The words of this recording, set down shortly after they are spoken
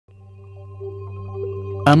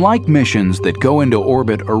Unlike missions that go into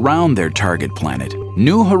orbit around their target planet,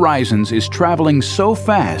 New Horizons is traveling so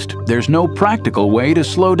fast there's no practical way to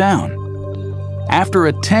slow down. After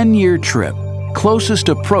a 10-year trip, closest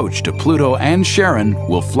approach to Pluto and Charon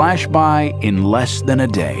will flash by in less than a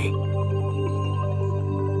day.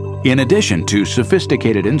 In addition to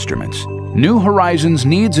sophisticated instruments, New Horizons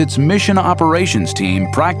needs its mission operations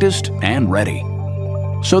team practiced and ready.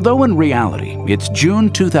 So though in reality it's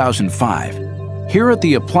June 2005, here at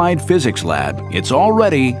the Applied Physics Lab, it's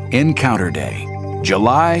already Encounter Day,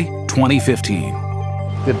 July 2015.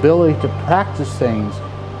 The ability to practice things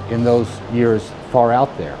in those years far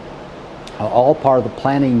out there are all part of the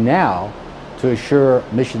planning now to assure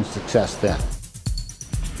mission success then.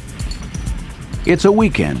 It's a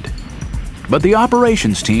weekend, but the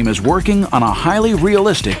operations team is working on a highly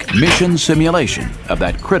realistic mission simulation of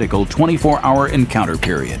that critical 24-hour encounter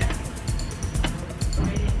period.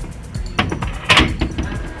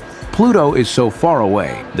 Pluto is so far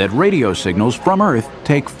away that radio signals from Earth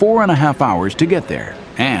take 4.5 hours to get there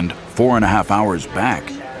and 4.5 hours back.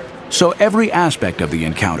 So every aspect of the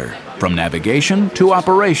encounter, from navigation to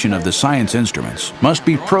operation of the science instruments, must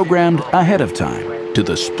be programmed ahead of time to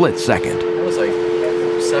the split second. That was like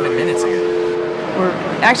 7 minutes ago. We're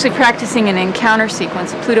actually practicing an encounter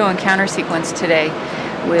sequence, a Pluto encounter sequence today,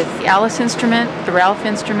 with the Alice instrument, the Ralph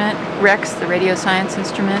instrument, Rex, the radio science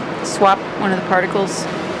instrument, SWAP, one of the particles,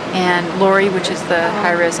 and Lori, which is the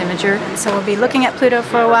high-res imager. So we'll be looking at Pluto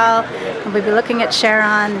for a while, and we'll be looking at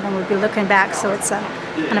Charon, and we'll be looking back, so it's a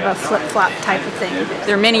kind of a flip-flop type of thing.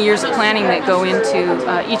 There are many years of planning that go into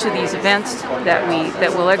each of these events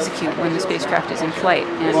that we'll execute when the spacecraft is in flight,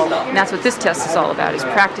 and that's what this test is all about, is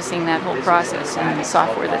practicing that whole process and the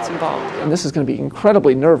software that's involved. And this is going to be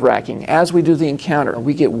incredibly nerve-wracking. As we do the encounter,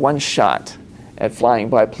 we get one shot at flying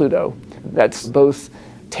by Pluto. That's both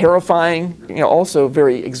terrifying, also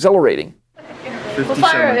very exhilarating.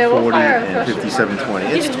 5740 and 5720.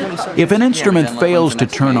 It's 27. If an instrument fails to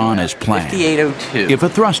turn on as planned, 5802. if a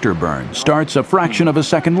thruster burn starts a fraction of a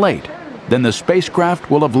second late, then the spacecraft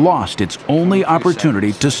will have lost its only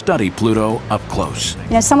opportunity to study Pluto up close.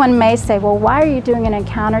 Someone may say, well, why are you doing an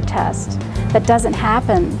encounter test that doesn't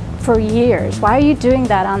happen for years? Why are you doing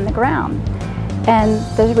that on the ground? And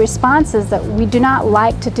the response is that we do not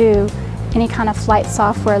like to do any kind of flight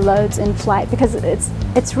software loads in flight because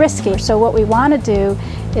it's risky. So what we want to do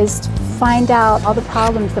is find out all the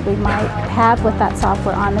problems that we might have with that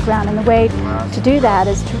software on the ground. And the way to do that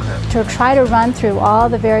is to try to run through all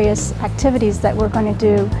the various activities that we're going to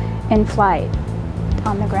do in flight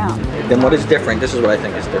on the ground. Then what is different? This is what I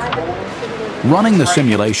think is different. Running the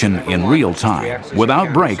simulation in real time,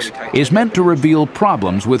 without breaks, is meant to reveal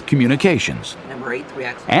problems with communications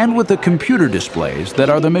and with the computer displays that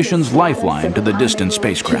are the mission's lifeline to the distant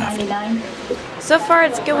spacecraft. So far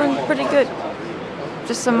it's going pretty good.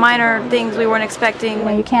 Just some minor things we weren't expecting.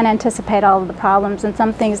 You can't anticipate all of the problems, and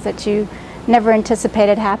some things that you never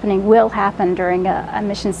anticipated happening will happen during a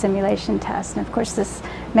mission simulation test. And of course this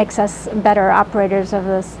makes us better operators of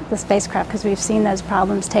the spacecraft because we've seen those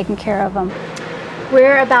problems, taken care of them.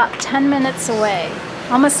 We're about 10 minutes away.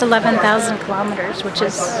 Almost 11,000 kilometers, which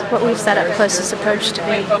is what we've set up closest approach to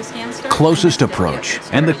be. Closest approach,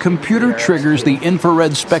 and the computer triggers the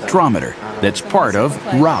infrared spectrometer that's part of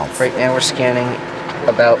Ralph. Right now we're scanning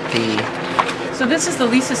about the... So this is the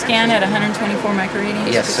LISA scan at 124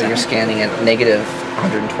 microradians? Yes, so you're scanning at negative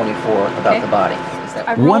 124 about the body.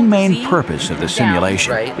 One main purpose of the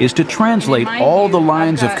simulation is to translate all the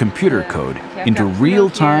lines of computer code into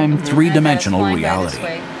real-time, three-dimensional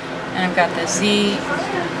reality. And I've got the Z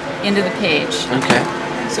into the page.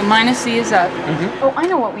 Okay. So minus Z is up. Oh, I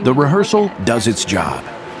know what we The need to rehearsal look at. does its job.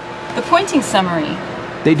 The pointing summary.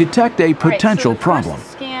 They detect a potential problem.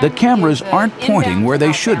 The cameras aren't pointing where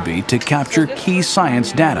they should be to capture key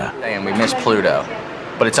science data. And we missed Pluto,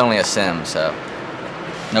 but it's only a sim, so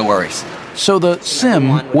no worries. So the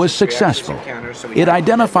sim was successful. It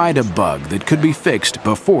identified a bug that could be fixed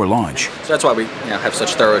before launch. So that's why we have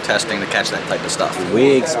such thorough testing to catch that type of stuff. We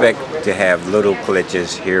expect to have little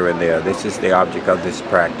glitches here and there. This is the object of this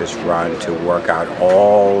practice run, to work out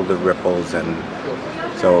all the ripples, and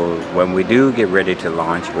so when we do get ready to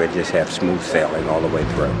launch, we'll just have smooth sailing all the way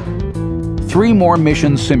through. 3 more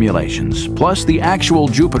mission simulations, plus the actual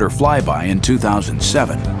Jupiter flyby in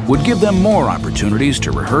 2007, would give them more opportunities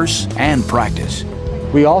to rehearse and practice.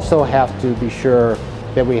 We also have to be sure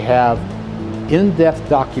that we have in-depth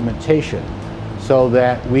documentation so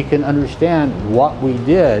that we can understand what we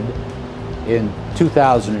did in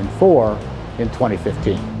 2004 in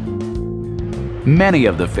 2015. Many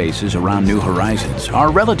of the faces around New Horizons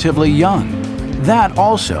are relatively young. That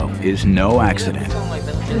also is no accident.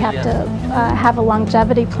 We have to have a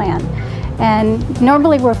longevity plan. And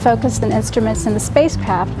normally we're focused on instruments in the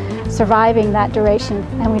spacecraft surviving that duration,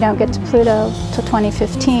 and we don't get to Pluto till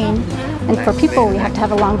 2015. And for people, we have to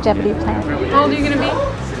have a longevity plan. How old are you going to be?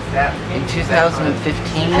 In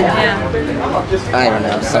 2015? Yeah. I don't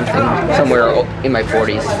know, somewhere in my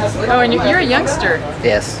 40s. Oh, and you're a youngster.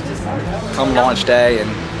 Yes. Come launch day, and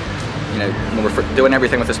when we're doing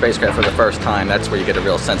everything with the spacecraft for the first time, that's where you get a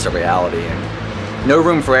real sense of reality, and no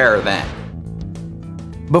room for error then.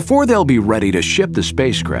 Before they'll be ready to ship the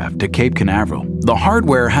spacecraft to Cape Canaveral, the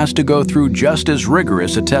hardware has to go through just as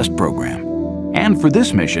rigorous a test program. And for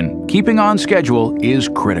this mission, keeping on schedule is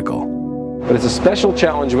critical. But it's a special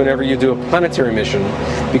challenge whenever you do a planetary mission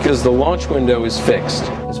because the launch window is fixed.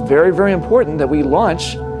 It's very, very important that we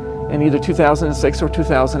launch in either 2006 or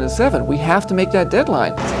 2007. We have to make that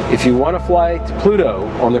deadline. If you want to fly to Pluto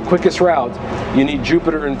on the quickest route, you need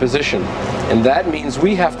Jupiter in position. And that means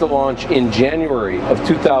we have to launch in January of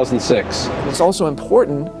 2006. It's also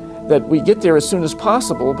important that we get there as soon as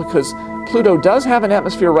possible because Pluto does have an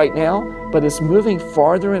atmosphere right now, but it's moving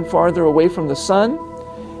farther and farther away from the sun.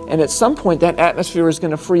 And at some point, that atmosphere is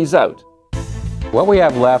going to freeze out. What we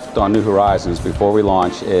have left on New Horizons before we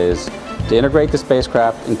launch is to integrate the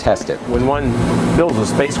spacecraft and test it. When one builds a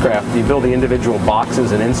spacecraft, you build the individual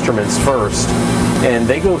boxes and instruments first, and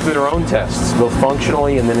they go through their own tests, both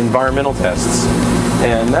functionally and then environmental tests.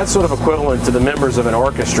 And that's sort of equivalent to the members of an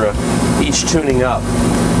orchestra, each tuning up.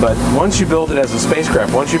 But once you build it as a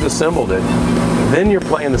spacecraft, once you've assembled it, then you're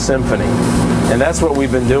playing the symphony. And that's what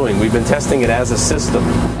we've been doing. We've been testing it as a system.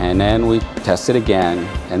 And then we test it again,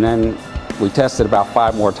 and then we test it about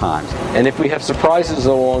 5 more times. And if we have surprises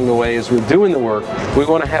along the way as we're doing the work, we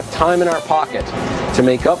want to have time in our pocket to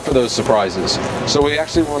make up for those surprises. So we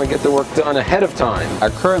actually want to get the work done ahead of time. Our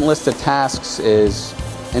current list of tasks is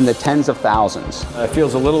in the tens of thousands. It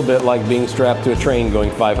feels a little bit like being strapped to a train going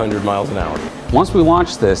 500 miles an hour. Once we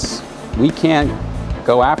launch this, we can't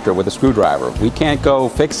go after it with a screwdriver. We can't go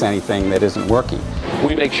fix anything that isn't working.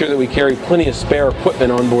 We make sure that we carry plenty of spare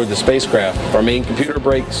equipment on board the spacecraft. If our main computer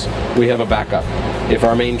breaks, we have a backup. If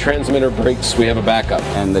our main transmitter breaks, we have a backup.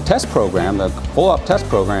 And the test program, the full-up test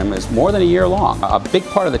program, is more than a year long. A big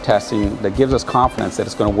part of the testing that gives us confidence that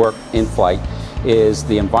it's going to work in flight is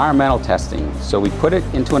the environmental testing. So we put it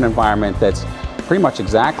into an environment that's pretty much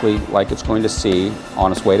exactly like it's going to see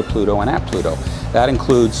on its way to Pluto and at Pluto. That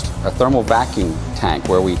includes a thermal vacuum tank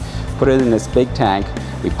where we put it in this big tank,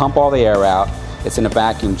 we pump all the air out, it's in a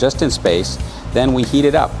vacuum just in space, then we heat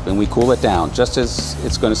it up and we cool it down just as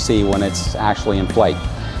it's going to see when it's actually in flight.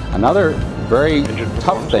 Another very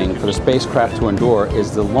tough thing for the spacecraft to endure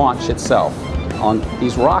is the launch itself. On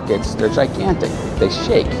these rockets, they're gigantic. They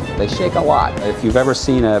shake a lot. If you've ever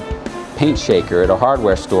seen a paint shaker at a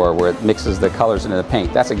hardware store where it mixes the colors into the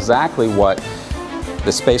paint, that's exactly what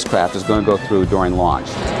the spacecraft is going to go through during launch.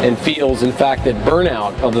 And feels, in fact, at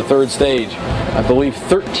burnout of the third stage, I believe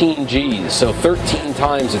 13 Gs, so 13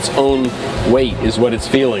 times its own weight is what it's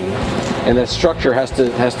feeling. And that structure has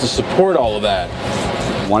to support all of that.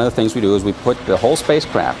 One of the things we do is we put the whole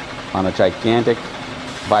spacecraft on a gigantic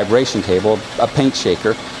vibration table, a paint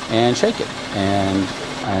shaker, and shake it.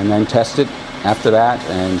 And then test it after that,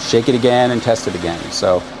 and shake it again and test it again.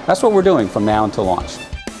 So that's what we're doing from now until launch.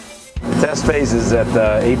 The test phases at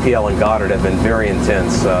APL and Goddard have been very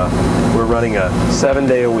intense. We're running a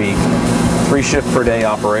 7-day-a-week, 3-shift-per-day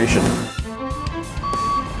operation.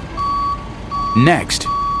 Next,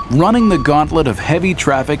 running the gauntlet of heavy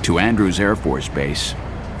traffic to Andrews Air Force Base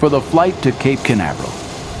for the flight to Cape Canaveral.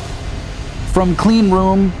 From clean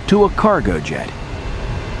room to a cargo jet.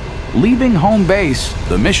 Leaving home base,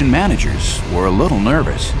 the mission managers were a little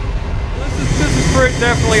nervous. This is pretty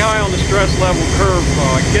definitely high on the stress level curve.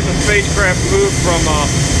 Getting the spacecraft moved from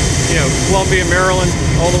Columbia, Maryland,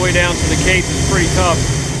 all the way down to the Cape is pretty tough.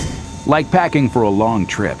 Like packing for a long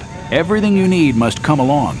trip, everything you need must come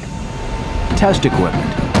along. Test equipment,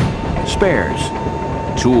 spares,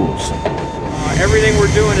 tools. Everything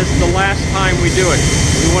we're doing is the last time we do it.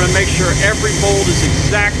 We want to make sure every bolt is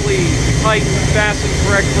exactly tightened, fastened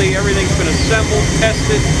correctly, everything's been assembled,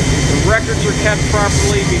 tested, the records are kept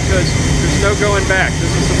properly because there's no going back.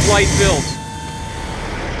 This is a flight build.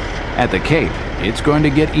 At the Cape, it's going to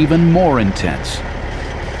get even more intense.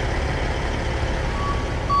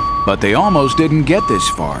 But they almost didn't get this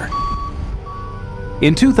far.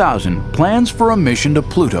 In 2000, plans for a mission to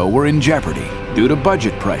Pluto were in jeopardy due to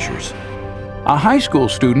budget pressures. A high school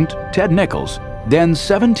student, Ted Nichols, then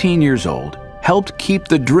 17 years old, helped keep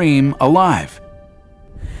the dream alive.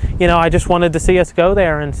 I just wanted to see us go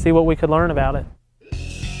there and see what we could learn about it.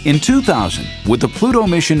 In 2000, with the Pluto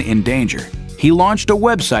mission in danger, he launched a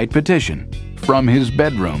website petition from his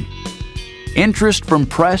bedroom. Interest from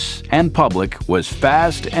press and public was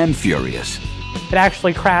fast and furious. It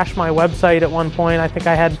actually crashed my website at one point. I think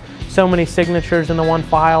I had so many signatures in the one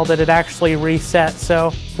file that it actually reset.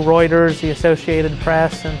 So Reuters, the Associated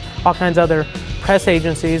Press, and all kinds of other press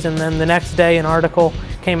agencies, and then the next day an article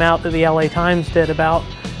came out that the LA Times did about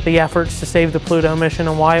the efforts to save the Pluto mission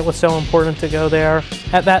and why it was so important to go there.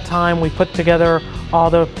 At that time we put together all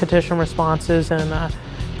the petition responses and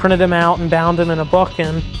printed them out and bound them in a book,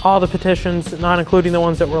 and all the petitions, not including the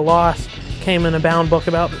ones that were lost, came in a bound book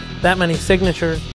about that many signatures.